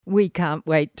We can't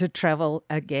wait to travel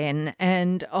again.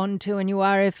 And on to a new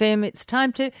RFM, it's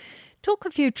time to talk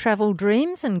a few travel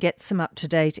dreams and get some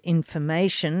up-to-date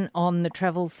information on the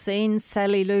travel scene.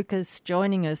 Sally Lucas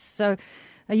joining us. So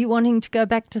are you wanting to go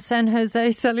back to San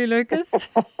Jose, Sally Lucas?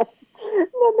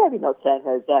 Well, maybe not San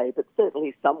Jose, but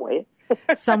certainly somewhere.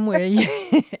 Somewhere,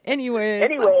 yeah. Anywhere.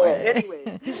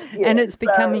 Anywhere. Yeah, and it's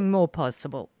becoming more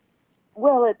possible.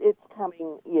 Well, it's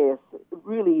coming, yes. It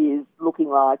really is looking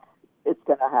like it's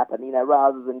going to happen,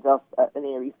 rather than just an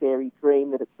airy-fairy dream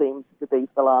that it seems to be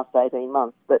for the last 18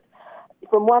 months. But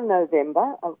from 1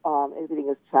 November, everything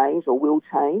has changed or will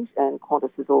change, and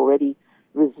Qantas has already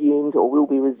resumed or will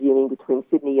be resuming between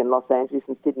Sydney and Los Angeles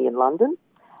and Sydney and London.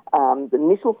 The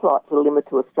initial flights are limited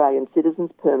to Australian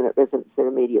citizens, permanent residents, their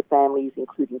immediate families,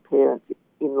 including parents,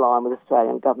 in line with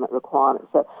Australian government requirements.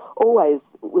 So always,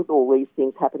 with all these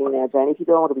things happening now, Jane, if you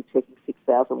don't want to be checking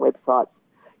 6,000 websites,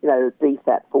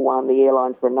 DFAT for one, the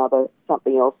airline for another,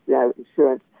 something else,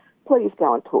 insurance, please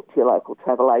go and talk to your local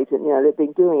travel agent. They've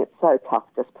been doing it so tough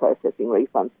just processing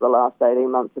refunds for the last 18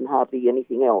 months and hardly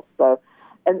anything else. So,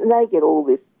 and they get all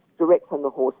this direct from the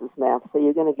horse's mouth, so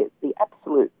you're going to get the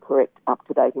absolute correct,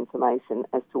 up-to-date information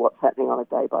as to what's happening on a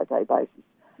day-by-day basis.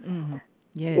 Mm-hmm.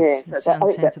 Yes, yeah, so I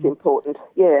think sensible. that's important.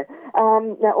 Yeah.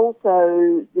 Now,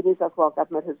 also, the New South Wales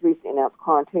government has recently announced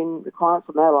quarantine requirements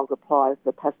will no longer apply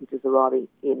for passengers arriving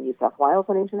in New South Wales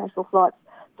on international flights,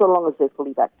 so long as they're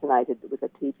fully vaccinated with a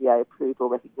TGA-approved or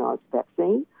recognised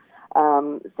vaccine.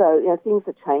 Things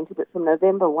are changing, but from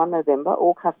 1 November,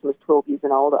 all customers 12 years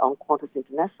and older on Qantas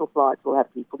international flights will have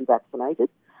to be fully vaccinated.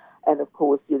 And, of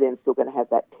course, you're then still going to have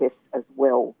that test as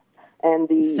well.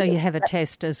 So you have a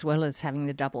test as well as having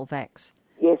the double vax?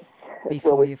 Yes.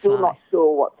 Before you fly. We're still not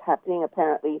sure what's happening.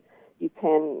 Apparently, you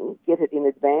can get it in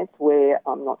advance where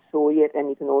I'm not sure yet, and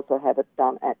you can also have it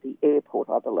done at the airport,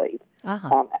 I believe,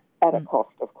 at a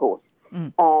cost, of course.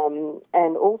 Mm.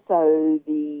 And also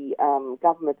the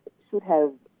government should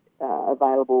have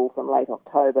available from late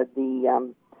October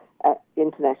the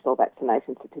international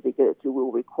vaccination certificate that you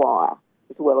will require,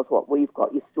 as well as what we've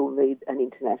got. You still need an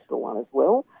international one as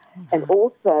well. Mm-hmm. And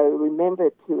also remember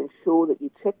to ensure that you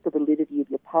check the validity of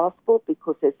your passport,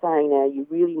 because they're saying now you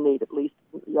really need at least,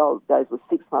 the old days was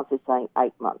 6 months, they're saying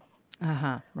 8 months.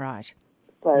 Right.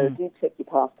 So do check your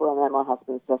passport. I know my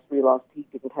husband's just realised he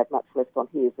didn't have much left on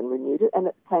his and renewed it, and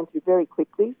it came through very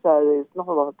quickly, so there's not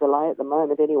a lot of delay at the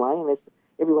moment anyway, unless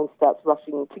everyone starts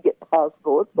rushing to get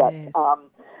passports. But, yes.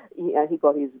 He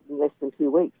got his in less than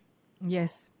 2 weeks.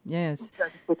 Yes.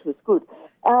 Which was good.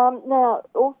 Now,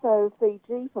 also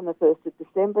Fiji from the 1st of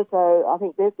December, so I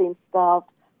think they've been starved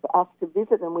for us to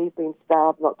visit, and we've been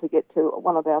starved not to get to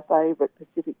one of our favourite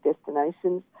Pacific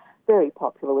destinations. Very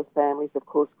popular with families, of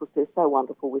course, because they're so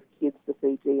wonderful with kids, the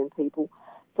Fijian people.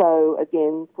 So,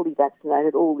 again, fully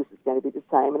vaccinated, all this is going to be the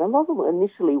same. And a lot of them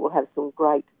initially will have some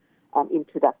great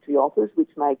introductory offers,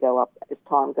 which may go up as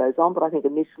time goes on. But I think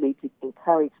initially, to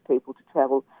encourage people to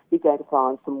travel, you're going to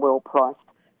find some well-priced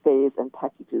fares and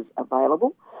packages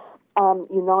available.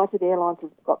 United Airlines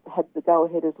has had the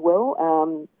go-ahead as well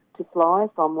to fly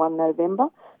from 1 November.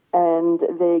 And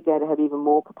they're going to have even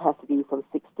more capacity from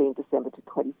 16 December to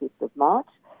 25th of March,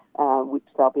 which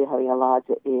they'll be having a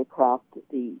larger aircraft,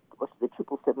 the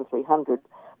 777-300,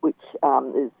 which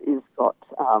is got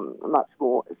much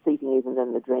more seating even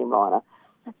than the Dreamliner.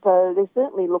 So they're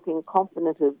certainly looking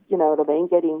confident of,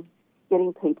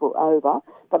 getting people over.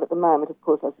 But at the moment, of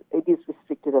course, it is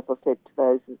restricted, as I said, to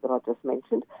those that I just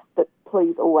mentioned. But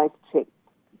please always check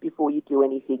before you do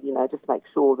anything, just make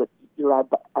sure that you're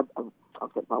I'll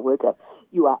get my words out,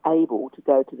 you are able to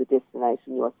go to the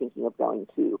destination you are thinking of going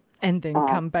to. And then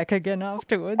come back again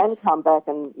afterwards. And come back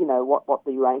and, what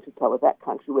the arrangements are with that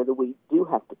country, whether we do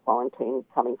have to quarantine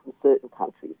coming from certain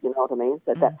countries, you know what I mean?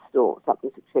 So that's still something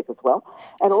to check as well.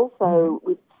 And also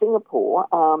with Singapore,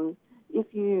 if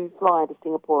you fly into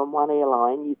Singapore on one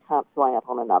airline, you can't fly out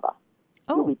on another.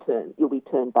 Oh. You'll be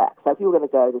turned back. So if you're going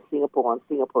to go to Singapore on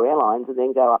Singapore Airlines and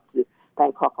then go up to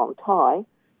Bangkok on Thai,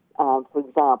 for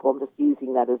example, I'm just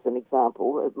using that as an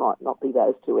example. It might not be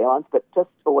those two airlines, but just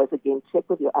always, again, check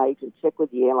with your agent, check with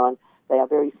the airline. They are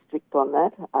very strict on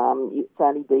that. It's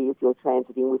only be if you're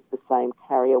transiting with the same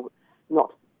carrier,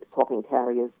 not swapping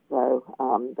carriers. So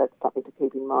that's something to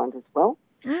keep in mind as well.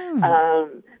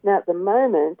 Now, at the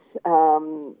moment,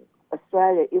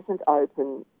 Australia isn't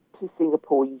open to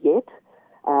Singapore yet.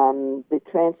 The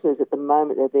transfers at the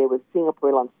moment are there with Singapore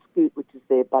Airlines Scoot, which is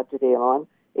their budget airline,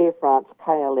 Air France,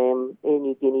 KLM, Air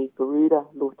Niugini, Garuda,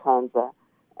 Lufthansa,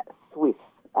 Swiss,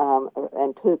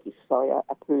 and Turkish, are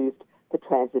approved for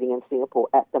transiting in Singapore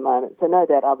at the moment. So no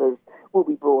doubt others will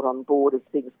be brought on board as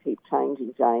things keep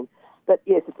changing, Jane. But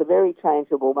yes, it's a very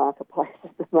changeable marketplace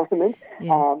at the moment.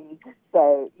 Yes.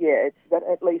 But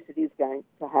at least it is going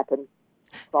to happen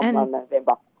from 1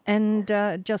 November. And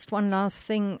just one last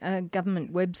thing,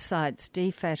 government websites,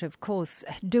 DFAT, of course.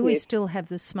 Do we still have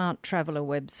the Smart Traveller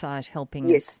website helping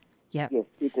us? Yeah. Yes,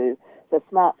 we do. So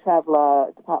Smart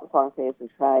Traveller, Department of Foreign Affairs and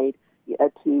Trade,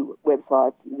 two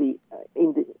websites. The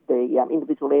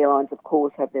individual airlines, of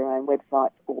course, have their own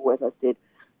websites, or, as I said,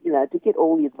 to get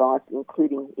all the advice,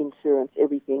 including insurance,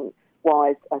 everything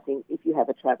wise, I think if you have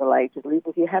a travel agent, or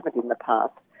even if you haven't in the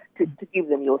past, to give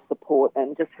them your support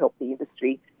and just help the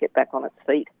industry get back on its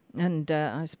feet. And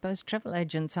I suppose travel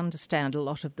agents understand a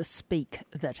lot of the speak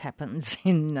that happens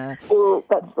in that's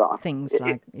right. Things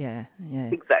like, yeah.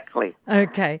 Exactly.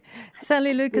 Okay.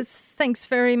 Sally Lucas, thanks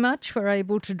very much. We're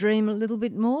able to dream a little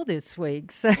bit more this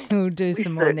week, so we'll do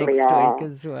some more next week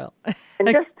as well. And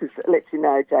just to let you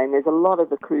know, Jane, there's a lot of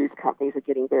the cruise companies are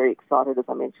getting very excited, as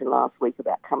I mentioned last week,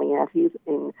 about coming out here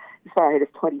in as far ahead as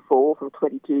 24, from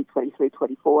 22, 23,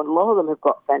 24, and a lot of them have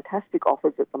got fantastic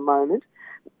offers at the moment.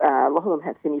 A lot of them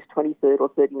have finished 23rd or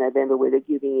 30 November where they're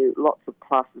giving you lots of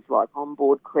pluses like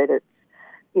onboard credits,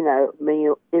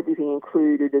 meal, everything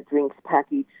included, a drinks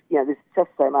package. There's just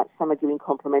so much. Some are giving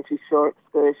complimentary shore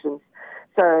excursions.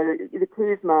 So the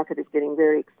cruise market is getting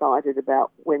very excited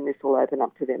about when this will open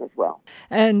up to them as well.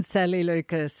 And Sally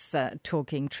Lucas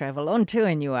talking travel on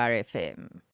 2NURFM.